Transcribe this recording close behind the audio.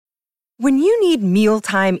When you need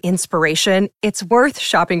mealtime inspiration, it's worth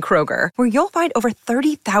shopping Kroger, where you'll find over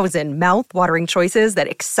 30,000 mouth-watering choices that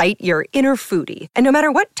excite your inner foodie. And no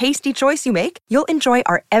matter what tasty choice you make, you'll enjoy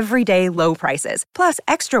our everyday low prices, plus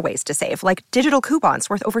extra ways to save, like digital coupons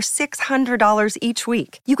worth over $600 each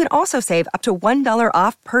week. You can also save up to $1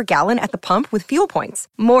 off per gallon at the pump with fuel points.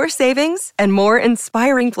 More savings and more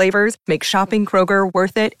inspiring flavors make shopping Kroger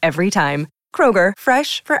worth it every time. Kroger,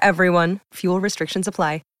 fresh for everyone. Fuel restrictions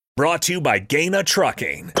apply. Brought to you by Gaina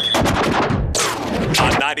Trucking.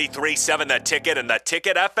 On 93.7 The Ticket and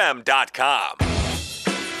theticketfm.com.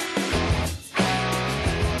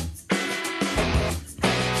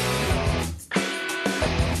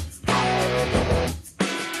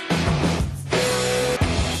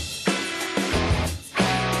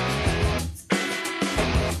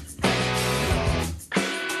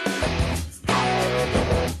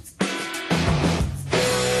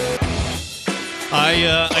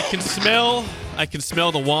 I can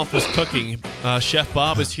smell the waffles cooking. Chef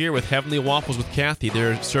Bob is here with Heavenly Waffles with Kathy.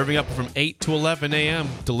 They're serving up from 8 to 11 a.m.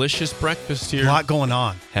 Delicious breakfast here. A lot going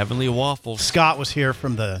on. Heavenly Waffles. Scott was here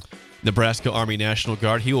from the Nebraska Army National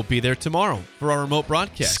Guard. He will be there tomorrow for our remote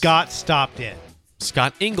broadcast. Scott stopped in.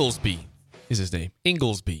 Scott Inglesby is his name.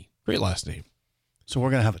 Inglesby. Great last name. So we're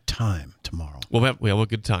going to have a time tomorrow. We'll have a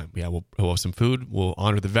good time. Yeah, we'll have some food. We'll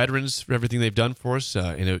honor the veterans for everything they've done for us,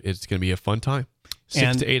 and it's going to be a fun time.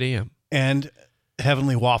 6 to 8 a.m. And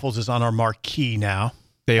Heavenly Waffles is on our marquee now.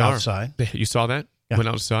 They are. Outside. You saw that? Yeah. Went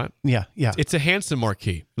out and saw it? Yeah. It's a handsome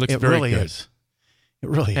marquee. It looks it very really good. Is. It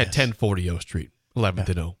really At is. 1040 O Street, 11th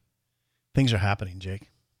and O. Things are happening, Jake.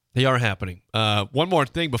 They are happening. One more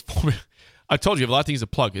thing before I told you, I have a lot of things to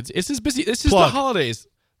plug. It's just busy. This is Plug. the holidays.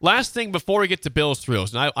 Last thing before we get to Bill's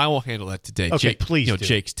Thrills, and I will handle that today. Okay, Jake, please do.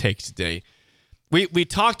 Jake's takes today. We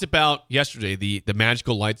talked about yesterday the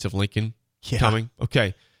magical lights of Lincoln coming.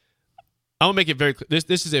 Okay. I will make it very clear.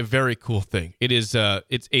 This is a very cool thing. It is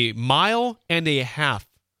it's a mile and a half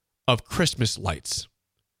of Christmas lights.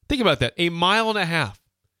 Think about that. A mile and a half.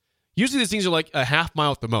 Usually these things are like a half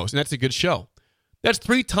mile at the most, and that's a good show. That's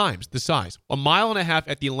 3 times the size. A mile and a half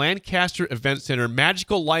at the Lancaster Event Center,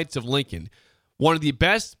 Magical Lights of Lincoln. One of the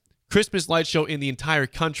best Christmas light show in the entire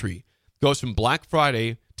country. Goes from Black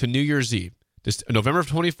Friday to New Year's Eve, November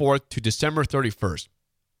 24th to December 31st.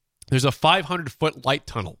 There's a 500-foot light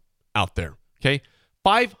tunnel out there, okay?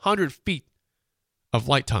 500 feet of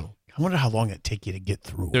light tunnel. I wonder how long it'd take you to get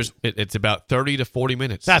through. It's about 30 to 40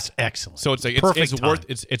 minutes. That's excellent. So it's like Perfect it's time. worth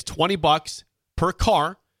it's $20 per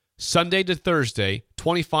car, Sunday to Thursday,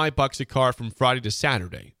 $25 a car from Friday to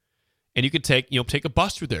Saturday. And you could take a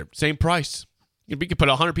bus through there, same price. You could put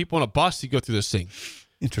 100 people on a bus to go through this thing.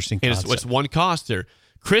 Interesting And concept. it's one cost there.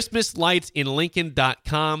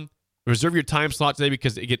 ChristmasLightsInLincoln.com. Reserve your time slot today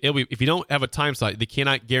because if you don't have a time slot, they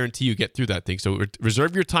cannot guarantee you get through that thing. So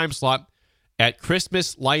reserve your time slot at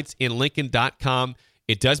ChristmasLightsInLincoln.com.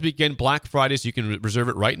 It does begin Black Friday, so you can reserve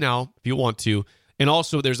it right now if you want to. And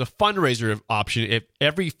also, there's a fundraiser option. If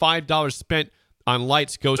every $5 spent on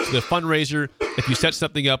lights goes to the fundraiser, if you set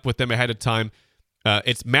something up with them ahead of time,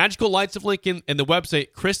 it's Magical Lights of Lincoln and the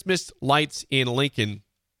website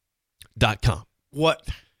ChristmasLightsInLincoln.com. What?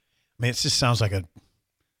 I mean, it just sounds like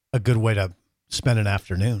a good way to spend an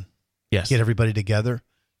afternoon. Yes. Get everybody together,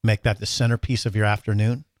 make that the centerpiece of your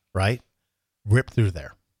afternoon, right? Rip through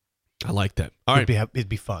there. I like that. All right. It'd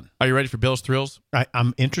be fun. Are you ready for Bill's Thrills?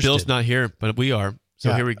 I'm interested. Bill's not here, but we are. So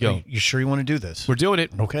Yeah. here we go. You sure you want to do this? We're doing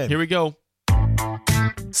it. Okay. Here we go.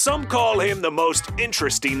 Some call him the most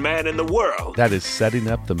interesting man in the world. That is setting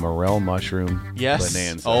up the morel mushroom Yes.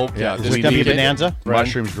 bonanza. Oh, yeah. we Is it gonna be need it. bonanza?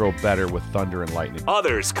 Mushrooms grow better with thunder and lightning.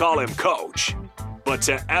 Others call him Coach. But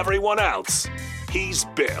to everyone else, he's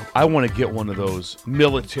Bill. I want to get one of those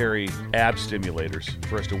military ab stimulators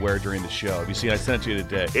for us to wear during the show. Have you seen? I sent it to you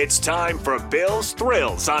today. It's time for Bill's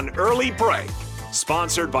Thrills on Early Break.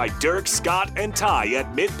 Sponsored by Dirk, Scott, and Ty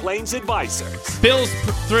at MidPlains Advisors. Bill's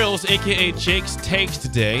Thrills, a.k.a. Jake's Takes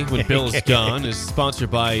today, when Bill's gone, is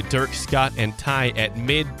sponsored by Dirk, Scott, and Ty at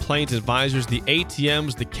MidPlains Advisors, the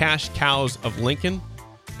ATMs, the cash cows of Lincoln.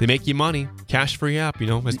 They make you money. Cash-free app,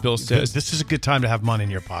 as Bill says. This is a good time to have money in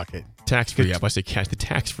your pocket. Tax-free app. I say cash. The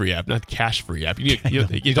tax-free app, not the cash-free app. You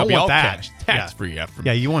You don't want all that. cash. Tax-free app. From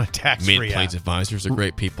Yeah, you want a tax-free MidPlains app. Advisors are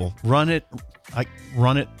great people. Run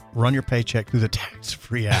your paycheck through the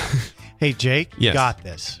tax-free app. Hey, Jake, you Yes. got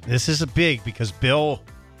this. This is a big because Bill,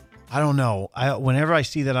 I don't know. Whenever I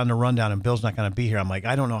see that on the rundown and Bill's not going to be here, I'm like,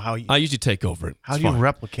 I don't know how you. I usually take over it. How It's do you fine.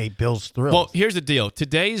 replicate Bill's thrills? Well, here's the deal.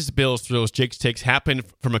 Today's Bill's Thrills, Jake's Takes, happened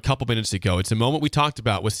from a couple minutes ago. It's a moment we talked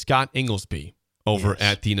about with Scott Inglesby over Yes.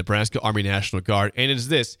 at the Nebraska Army National Guard. And it is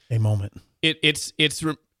this. a moment. It's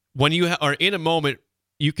when you are in a moment,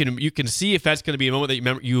 you can see if that's going to be a moment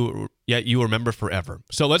that you remember forever.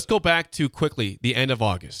 So let's go back to quickly the end of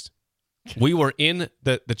August. We were in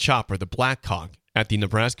the chopper, the Black Hawk, at the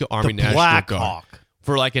Nebraska Army National Black Guard Hawk.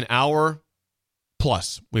 for like an hour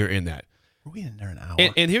plus. We were in that. Were we in there an hour?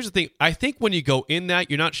 And here's the thing. I think when you go in that,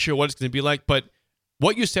 you're not sure what it's going to be like, but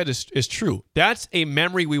what you said is true. That's a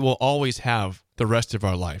memory we will always have the rest of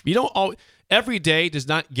our life. You don't every day does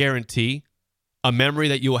not guarantee a memory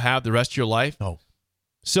that you will have the rest of your life. No.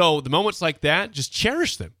 So the moments like that, just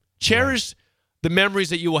cherish them. Cherish the memories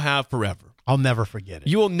that you will have forever. I'll never forget it.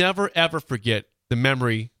 You will never, ever forget the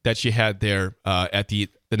memory that you had there at the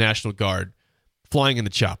National Guard flying in the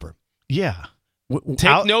chopper. Yeah.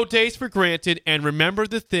 Take no days for granted and remember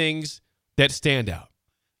the things that stand out.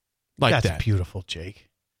 That's beautiful, Jake.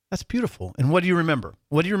 That's beautiful. And what do you remember?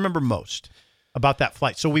 What do you remember most about that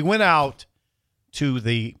flight? So we went out to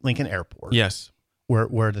the Lincoln Airport. Yes.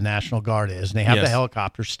 Where the National Guard is, and they have the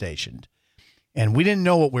helicopter stationed. And we didn't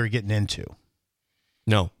know what we were getting into.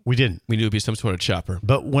 No. We didn't. We knew it'd be some sort of chopper.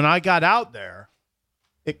 But when I got out there,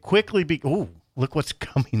 it quickly ooh, look what's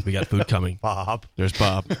coming. We got food coming. Bob. There's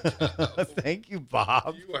Bob. Thank you,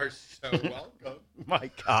 Bob. You are so welcome. My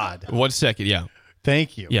God. 1 second, yeah.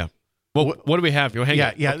 Thank you. Yeah. Well, what do we have? You hang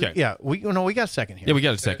on. Okay. Yeah. We got a second here. Yeah, we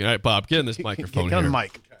got a second. All right, Bob, get in this microphone Get on here. the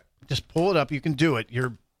mic. Just pull it up. You can do it. You're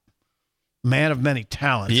a man of many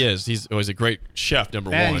talents. He is. He's always a great chef,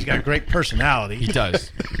 number And one. he's got a great personality. He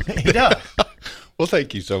does. He does. Well,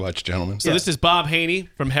 thank you so much, gentlemen. So this is Bob Haney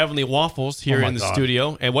from Heavenly Waffles here in the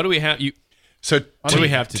studio. And what do we have? What do we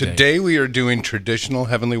have today? Today we are doing traditional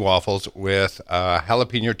Heavenly Waffles with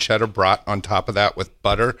jalapeno cheddar brat on top of that with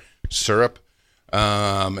butter, syrup,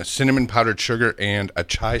 cinnamon powdered sugar, and a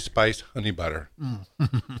chai spice honey butter.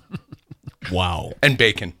 Wow. And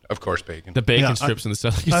bacon, of course, bacon. The bacon strips and the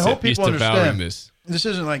stuff. I hope people understand this. This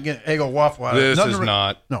isn't like getting Eggo waffle out of This is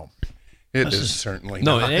not. No. It is certainly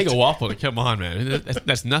No, not. an Eggo waffle. Come on, man.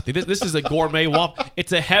 That's nothing. This is a gourmet waffle.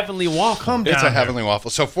 It's a heavenly waffle. Come down It's a here. Heavenly Waffle.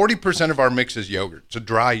 So 40% of our mix is yogurt. It's a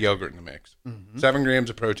dry yogurt in the mix. 7 grams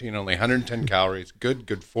of protein, only 110 calories.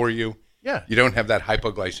 Good for you. Yeah. You don't have that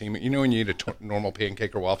hypoglycemia. You know when you eat a normal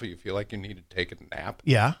pancake or waffle, you feel like you need to take a nap?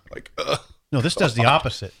 Yeah. Like, ugh. No, this does the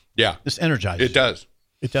opposite. Yeah. This energizes. It does.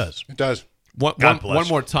 It does. It does. One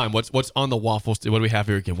more time. What's on the waffles? What do we have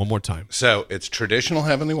here again? One more time. So it's traditional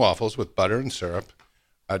Heavenly Waffles with butter and syrup,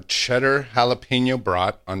 a cheddar jalapeno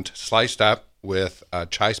brat sliced up with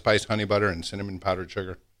chai spice honey butter and cinnamon powdered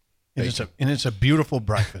sugar. And it's a beautiful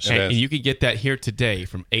breakfast. And you can get that here today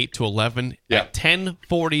from 8 to 11 at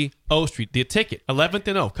 1040 O Street. The ticket, 11th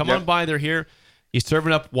and O. Come on by. They're here. He's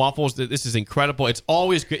serving up waffles. This is incredible. It's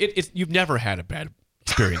always good. You've never had a bad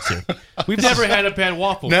experience here. We've never had a bad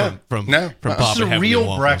waffle from Bob. This is a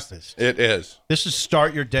real breakfast. It is. This is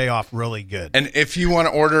start your day off really good. And if you want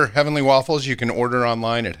to order Heavenly Waffles, you can order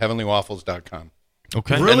online at heavenlywaffles.com.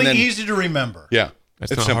 Okay. Really easy to remember. Yeah.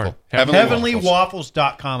 That's it's not simple. hard.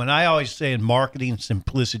 Heavenlywaffles.com. And I always say in marketing,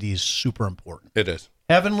 simplicity is super important. It is.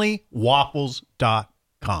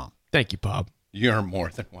 Heavenlywaffles.com. Thank you, Bob. You're more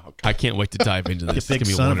than welcome. I can't wait to dive into this. You big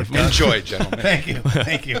It's son going of to a be wonderful. Enjoy, gentlemen. Thank you.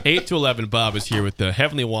 Thank you. 8 to 11, Bob is here with the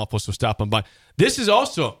Heavenly Waffles, so stop on by. This is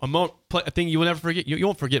also a thing you will never forget. You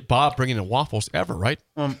won't forget Bob bringing in waffles ever, right?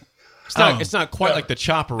 It's not quite like the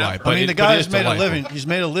chopper ride, but the guy has has made a living. He's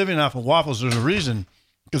made a living off of waffles. There's a reason,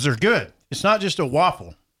 because they're good. It's not just a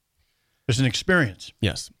waffle. It's an experience.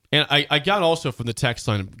 Yes. And I got also from the text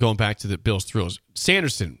line, going back to the Bills Thrills,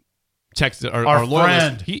 Sanderson texted our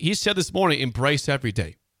loyalist. He said this morning, embrace every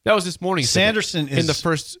day. That was this morning. Sanderson is in the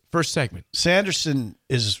first segment. Sanderson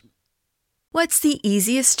is. What's the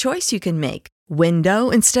easiest choice you can make? Window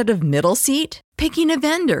instead of middle seat? Picking a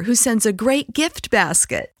vendor who sends a great gift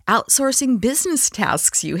basket? Outsourcing business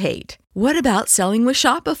tasks you hate? What about selling with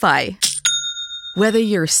Shopify? Whether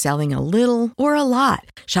you're selling a little or a lot,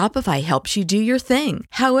 Shopify helps you do your thing,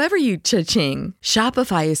 however you cha-ching.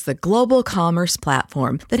 Shopify is the global commerce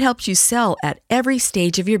platform that helps you sell at every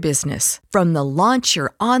stage of your business. From the launch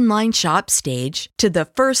your online shop stage to the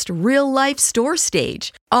first real-life store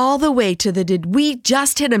stage, all the way to the did we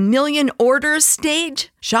just hit 1 million orders stage.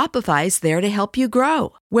 Shopify's there to help you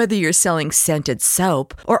grow. Whether you're selling scented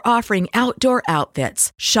soap or offering outdoor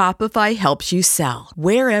outfits, Shopify helps you sell.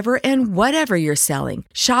 Wherever and whatever you're selling,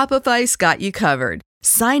 Shopify's got you covered.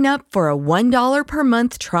 Sign up for a $1 per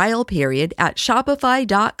month trial period at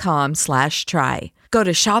shopify.com/try. Go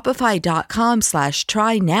to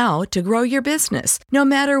shopify.com/try now to grow your business, no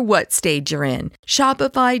matter what stage you're in.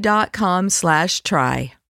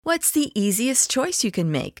 Shopify.com/try. What's the easiest choice you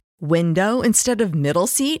can make? Window instead of middle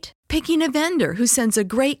seat? Picking a vendor who sends a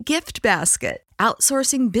great gift basket?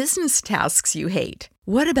 outsourcing business tasks you hate?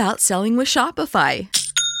 What about selling with Shopify?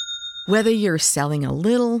 Whether you're selling a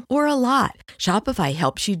little or a lot, Shopify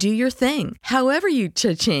helps you do your thing, however you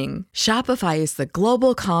cha-ching. Shopify is the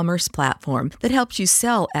global commerce platform that helps you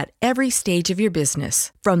sell at every stage of your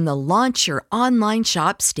business. From the launch your online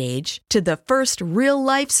shop stage to the first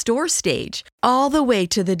real-life store stage, all the way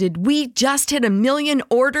to the did we just hit 1 million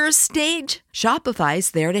orders stage. Shopify's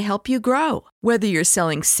there to help you grow. Whether you're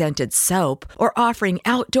selling scented soap or offering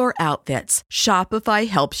outdoor outfits, Shopify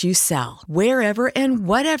helps you sell. Wherever and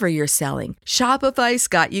whatever you're selling, Shopify's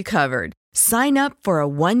got you covered. Sign up for a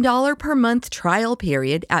 $1 per month trial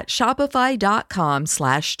period at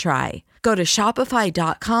shopify.com/try. Go to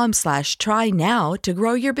shopify.com/try now to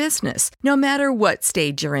grow your business, no matter what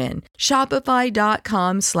stage you're in.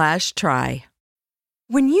 Shopify.com/try.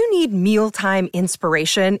 When you need mealtime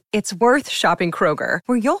inspiration, it's worth shopping Kroger,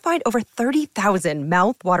 where you'll find over 30,000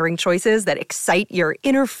 mouth-watering choices that excite your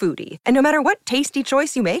inner foodie. And no matter what tasty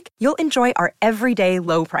choice you make, you'll enjoy our everyday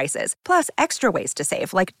low prices, plus extra ways to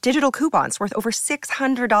save, like digital coupons worth over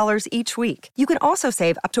 $600 each week. You can also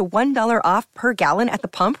save up to $1 off per gallon at the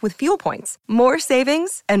pump with fuel points. More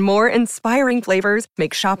savings and more inspiring flavors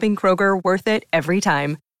make shopping Kroger worth it every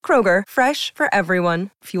time. Kroger, fresh for everyone.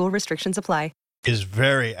 Fuel restrictions apply. Is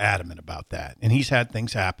very adamant about that, and he's had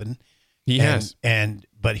things happen. He has,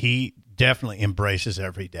 but he definitely embraces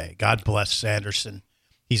every day. God bless Sanderson.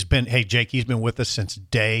 He's been with us since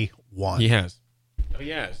day one. He has.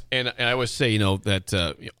 And I always say,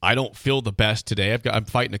 that I don't feel the best today. I'm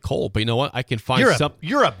fighting a cold, but you know what? I can find something.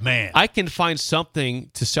 You're a man. I can find something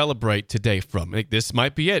to celebrate today from. This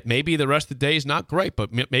might be it. Maybe the rest of the day is not great, but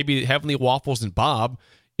maybe Heavenly Waffles and Bob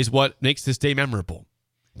is what makes this day memorable.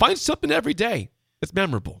 Find something every day that's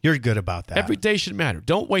memorable. You're good about that. Every day should matter.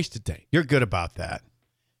 Don't waste a day. You're good about that.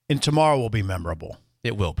 And tomorrow will be memorable.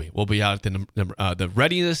 It will be. We'll be out at the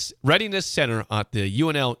Readiness Center at the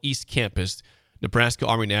UNL East Campus, Nebraska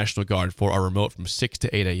Army National Guard, for our remote from 6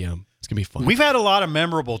 to 8 a.m. It's going to be fun. We've had a lot of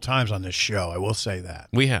memorable times on this show. I will say that.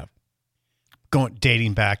 We have.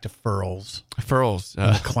 Dating back to Furls.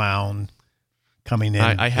 The clown coming in.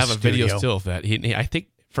 I have a video still of that. I think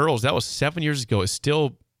Furls, that was 7 years ago, is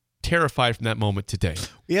still terrified from that moment today.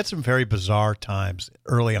 We had some very bizarre times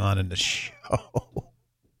early on in the show.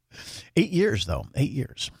 8 years, though. 8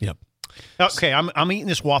 years. Yep. Okay, I'm eating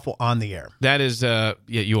this waffle on the air. That is,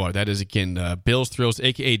 you are. That is, again, Bill's Thrills,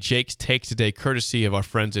 a.k.a. Jake's Takes today, courtesy of our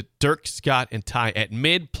friends at Dirk, Scott, and Ty at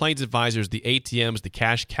MidPlains Advisors, the ATMs, the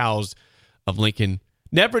cash cows of Lincoln.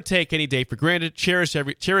 Never take any day for granted. Cherish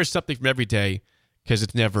something from every day, because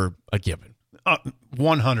it's never a given.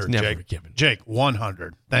 100, never Jake. A given. Jake,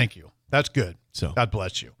 100. Thank you. That's good. So God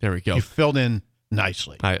bless you. There we go. You filled in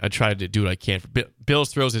nicely. I tried to do what I can. For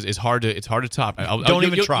Bill's Thrills is hard to top. Don't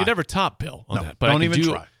even try. You never top Bill on that. But don't even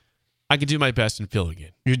try. I can do my best and fill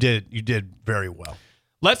again. You did very well.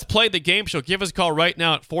 Let's play the game show. Give us a call right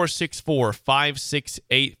now at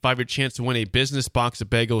 464-5685. Your chance to win a business box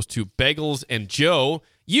of bagels to Bagels and Joe.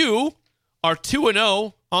 You are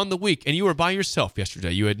 2-0 on the week, and you were by yourself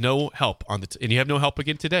yesterday. You had no help and you have no help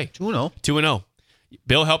again today. 2-0. 2-0.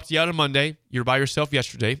 Bill helped you out on Monday. You're by yourself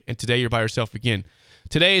yesterday, and today you're by yourself again.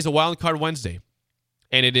 Today is a Wild Card Wednesday,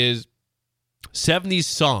 and it is 70s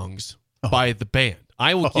songs by the band.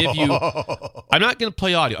 I will give you. I'm not going to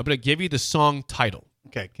play audio. I'm going to give you the song title.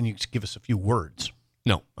 Okay. Can you give us a few words?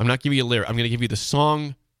 No, I'm not giving you a lyric. I'm going to give you the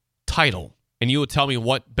song title, and you will tell me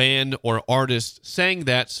what band or artist sang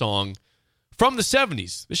that song from the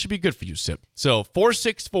 70s. This should be good for you, Sip. So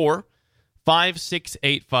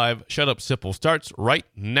 464-5685. Shut Up Sipple starts right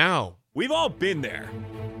now. We've all been there.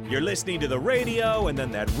 You're listening to the radio, and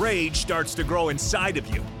then that rage starts to grow inside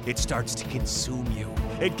of you. It starts to consume you.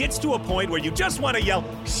 It gets to a point where you just want to yell,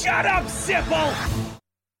 "Shut up, Sipple!"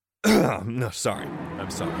 No, sorry.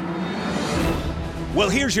 I'm sorry. Well,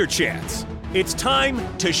 here's your chance. It's time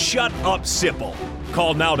to shut up, Sipple.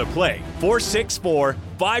 Call now to play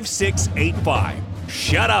 464-5685.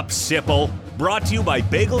 Shut up, Sipple. Brought to you by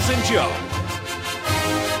Bagels and Joe.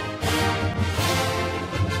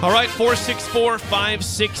 All right,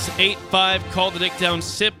 464-5685. Call the Dick Down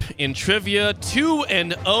Sip in trivia.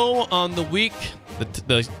 2-0 on the week.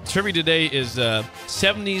 The trivia today is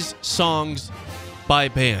 70s songs by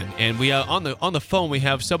band, and we on the phone we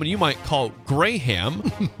have someone you might call Graham,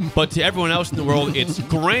 but to everyone else in the world it's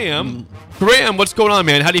Graham. Graham, what's going on,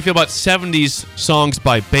 man? How do you feel about 70s songs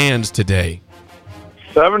by bands today?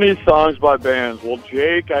 70s songs by bands. Well,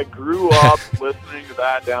 Jake, I grew up listening to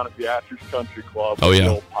that down at Beatrice Country Club. Oh, yeah.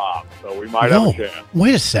 Old Pop, so we might have a chance.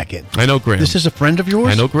 Wait a second. I know Graham. This is a friend of yours?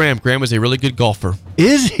 I know Graham. Graham is a really good golfer.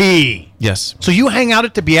 Is he? Yes. So you hang out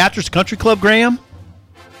at the Beatrice Country Club, Graham?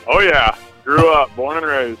 Oh, yeah. Grew up, born and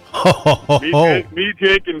raised. Me,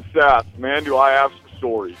 Jake, and Seth. Man, do I have some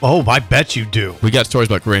stories. Oh, I bet you do. We got stories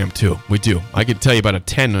about Graham, too. We do. I could tell you about a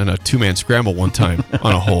 10 and a 2-man scramble one time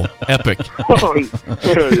on a hole. Epic.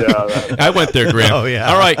 Yeah, I went there, Graham. Oh,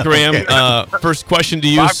 yeah. All right, Graham. First question to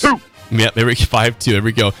you. 5-2. Yeah, there we go. 5-2. There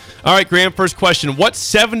we go. All right, Graham, first question. What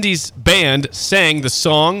 70s band sang the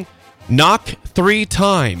song Knock 3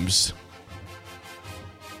 Times?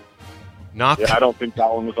 Knock. Yeah, I don't think that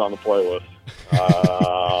one was on the playlist.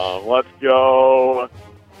 Let's go.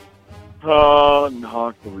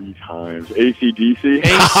 Knock 3 times. AC/DC?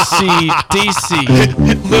 AC/DC.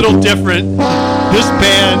 Little different. This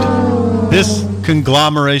band, this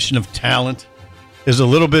conglomeration of talent is a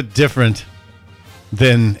little bit different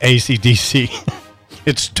than AC/DC.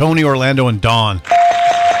 It's Tony, Orlando, and Dawn.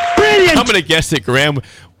 Brilliant! I'm going to guess that Graham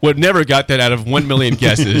would never got that out of 1 million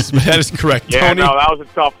guesses, but that is correct. Yeah, Tony, no, that was a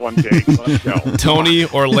tough one, Jake. Let's go. Tony,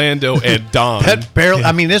 Orlando, and Dawn. That barely,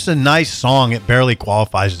 I mean, this is a nice song. It barely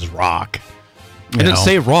qualifies as rock. I didn't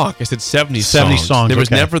say rock. I said 70s 70 songs. There was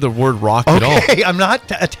okay. never the word rock at all. Okay, I'm not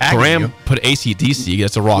attacking Graham you. put AC/DC.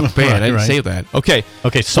 That's a rock band. I didn't say that. Okay.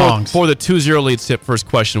 Okay, songs. For the 2-0 lead, Sip, first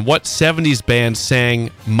question. What 70s band sang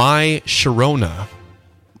My Sharona?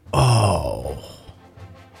 Oh.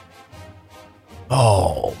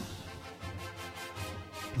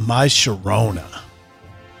 My Sharona.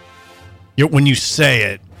 When you say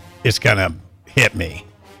it, it's going to hit me.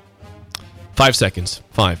 5 seconds.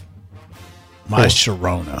 5. My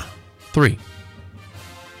Sharona. 3.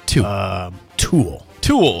 2. Tool.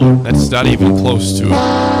 Tool. That's not even close to it.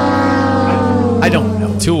 I don't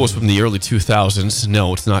know. Tool was from the early 2000s.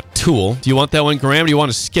 No, it's not Tool. Do you want that one, Graham, or do you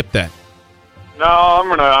want to skip that? No, I'm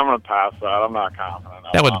gonna pass that. I'm not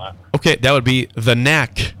confident on it. Okay, that would be The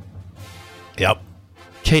Knack. Yep.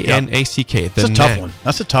 K-N-A-C-K. That's a tough one.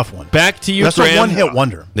 That's a tough one. Back to you, That's Graham. a one-hit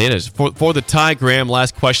wonder. It is. For the tie, Graham,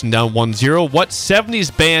 last question down 1-0. What 70s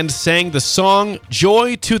band sang the song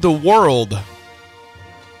Joy to the World? This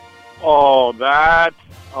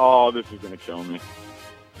is going to kill me.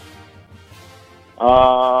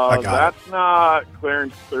 That's not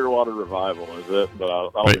Clarence Clearwater Revival, is it? But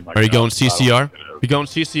Are you going CCR? You going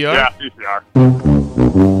CCR? Yeah, CCR.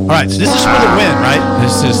 All right, so this is for the win, right?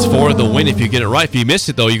 This is for the win if you get it right. If you miss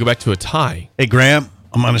it, though, you go back to a tie. Hey, Graham,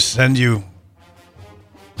 I'm going to send you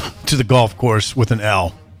to the golf course with an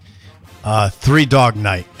L. 3 Dog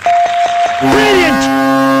Night. Brilliant!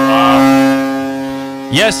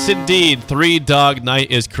 Yes, indeed. 3 Dog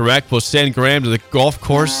Night is correct. We'll send Graham to the golf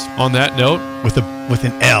course on that note. With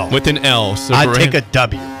an L. With an L. So I'd take a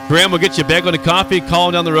W. Graham, we'll get you a bagel and a coffee. Call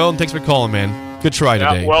him down the road, and thanks for calling, man. Good try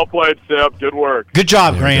today. Well played, Sip. Good work. Good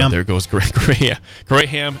job, Graham. There goes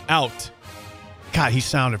Graham out. God, he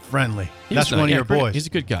sounded friendly. That's one of your boys. He's a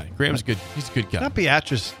good guy. Graham's good. He's a good guy. Not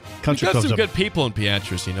Beatrice Country You've got Club's some good people in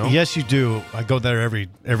Beatrice, you know? Yes, you do. I go there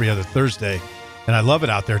every other Thursday, and I love it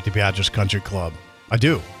out there at the Beatrice Country Club. I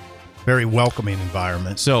do. Very welcoming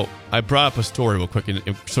environment. So I brought up a story real quick.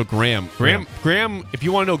 So Graham, if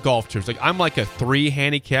you want to know golf terms, like I'm like a 3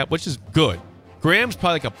 handicap, which is good. Graham's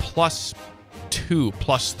probably like a +2,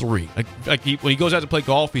 +3. When he goes out to play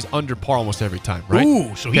golf, he's under par almost every time, right?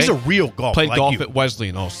 Ooh, so he's a real golfer. Played like golf you. at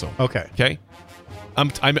Wesleyan also. Okay.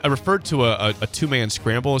 I referred to a 2-man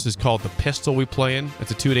scramble. This is called the pistol we play in.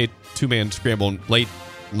 It's a 2-man scramble in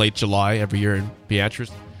late July every year in Beatrice.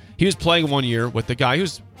 He was playing one year with the guy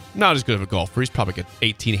who's not as good of a golfer. He's probably got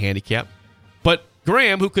 18 handicap. But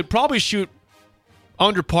Graham, who could probably shoot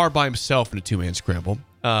under par by himself in a 2-man scramble,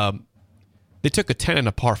 they took a 10 and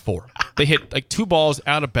a par 4. They hit like 2 balls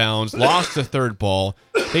out of bounds, lost the 3rd ball.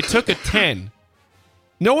 They took a 10.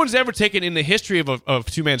 No one's ever taken in the history of a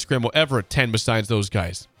 2-man scramble ever a 10 besides those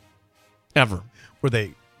guys. Ever. Were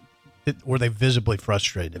they visibly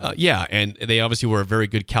frustrated? Yeah, and they obviously were a very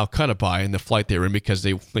good Calcutta buy in the flight they were in because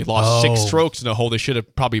they lost 6 strokes in a hole. They should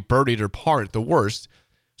have probably birdied or parred at the worst.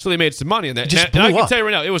 So they made some money in that. And I can tell you right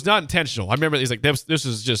now, it was not intentional. I remember he's like, this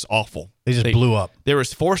is just awful. They blew up. There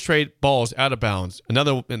was 4 straight balls out of bounds. And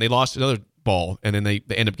they lost another ball, and then they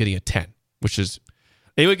end up getting a 10, which is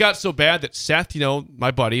it got so bad that Seth, my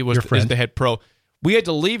buddy, is the head pro. We had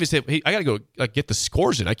to leave. He said, "Hey, I got to go get the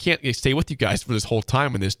scores in. I can't stay with you guys for this whole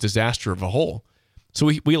time in this disaster of a hole."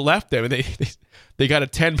 So we left them, and they got a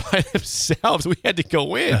 10 by themselves. We had to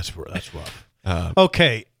go in. That's rough.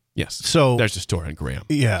 Okay. Yes. So there's the story on Graham.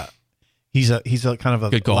 Yeah, he's a kind of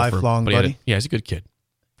a good golfer, lifelong buddy. He's a good kid.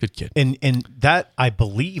 Good kid. And that, I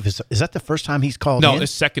believe, is that the first time he's called in? No, the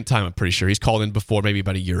second time, I'm pretty sure. He's called in before, maybe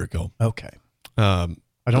about a year ago. Okay. I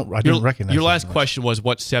didn't recognize your last that much. question was,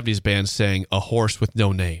 what 70s band sang A Horse with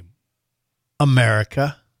No Name?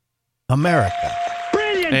 America.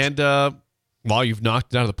 Brilliant! And while you've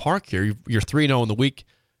knocked it out of the park here, you're 3-0 in the week.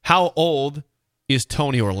 How old is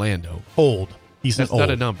Tony Orlando? Old. That's not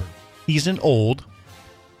a number. He's an old.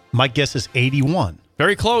 My guess is 81.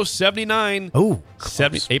 Very close, 79. Oh,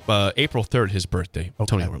 April 3rd, his birthday, Okay.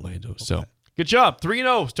 Tony Orlando. So good job.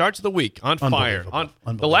 3-0, starts of the week on fire.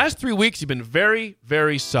 The last 3 weeks, you've been very,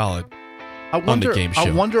 very solid on the game show.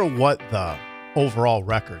 I wonder what the overall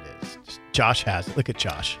record is. Josh has it. Look at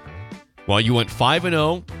Josh. Well, you went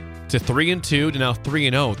 5-0 to 3-2 to now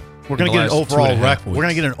 3-0. We're going to get an overall record. We're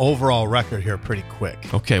going to get an overall record here pretty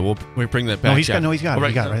quick. Okay, we'll bring that back. He's got it. He got it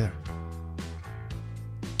right there.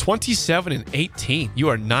 27-18. You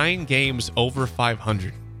are 9 games over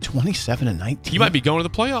 500. 27-19. You might be going to the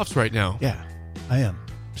playoffs right now. Yeah, I am.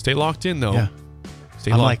 Stay locked in, though. Yeah.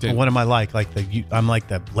 Stay locked in. What am I like? I'm like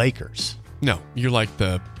the Lakers. No, you're like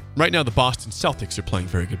right now the Boston Celtics are playing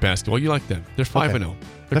very good basketball. You like them. They're 5-0.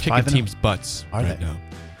 They're kicking 5-0. teams' butts right now.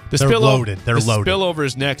 They're loaded. They're loaded. The spillover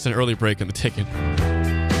is next, an early break on the ticket.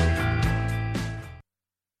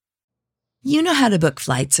 You know how to book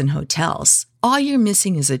flights and hotels. All you're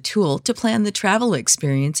missing is a tool to plan the travel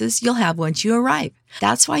experiences you'll have once you arrive.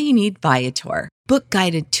 That's why you need Viator. Book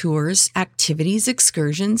guided tours, activities,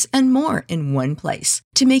 excursions, and more in one place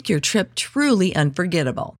to make your trip truly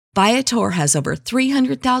unforgettable. Viator has over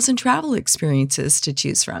 300,000 travel experiences to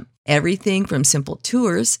choose from. Everything from simple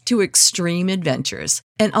tours to extreme adventures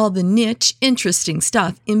and all the niche, interesting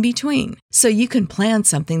stuff in between. So you can plan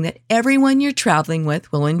something that everyone you're traveling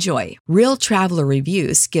with will enjoy. Real traveler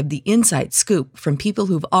reviews give the inside scoop from people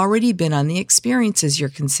who've already been on the experiences you're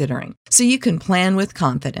considering. So you can plan with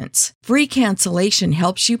confidence. Free cancellation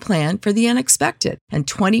helps you plan for the unexpected. And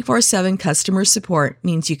 24/7 customer support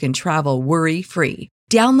means you can travel worry-free.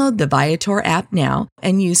 Download the Viator app now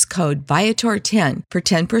and use code Viator10 for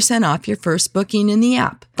 10% off your first booking in the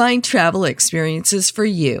app. Find travel experiences for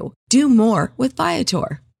you. Do more with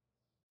Viator.